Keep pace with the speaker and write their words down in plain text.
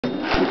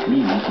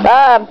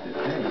Bob!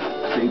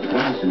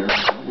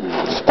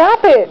 Stop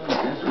it!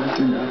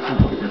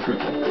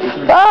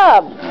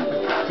 Bob!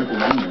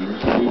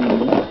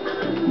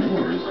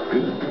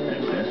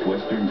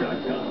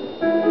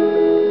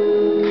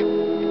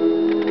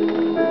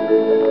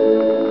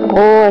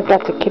 Oh, I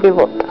got the kitty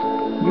book.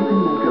 You can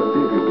make a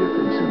bigger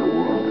difference in the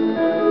world.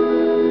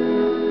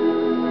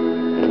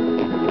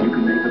 You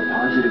can make a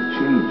positive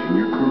change in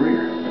your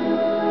career.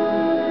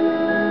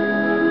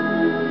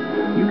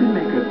 You can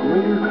make a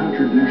greater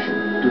contribution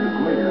to the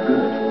greater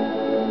good.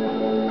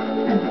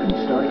 And you can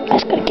start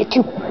That's gonna get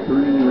you. by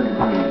earning your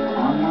degree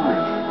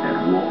online at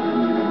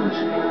Walton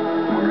University.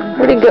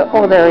 Where'd he go?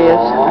 Oh, there he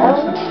is.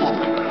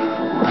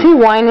 Is he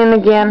whining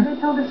again?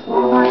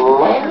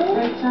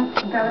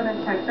 Government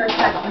checks or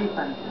tax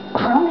refunds.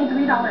 For only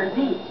 $3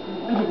 each.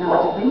 We didn't know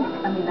what to think.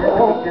 I mean, that's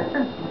a big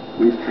difference.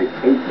 We used to take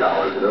 $8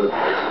 at other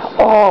places.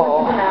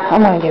 Oh,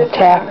 I'm gonna get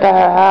attacked.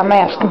 I'm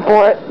asking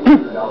for it.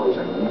 $100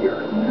 a year.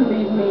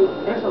 Believe me,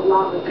 there's a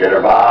lot of Get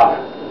her, Bob.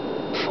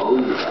 Oh,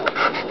 yeah.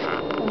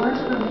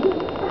 works for me.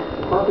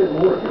 Bob didn't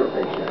work your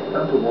paycheck.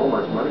 Come to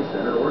Walmart's Money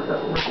Center or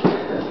customer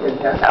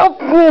success. Oh,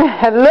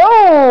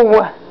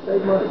 hello!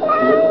 Save money.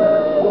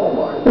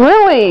 Walmart.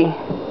 Really?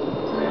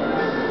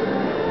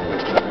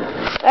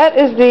 That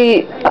is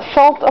the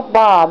assault of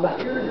Bob.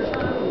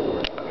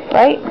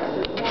 Right?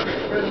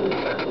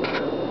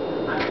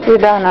 You're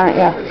done, aren't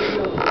you?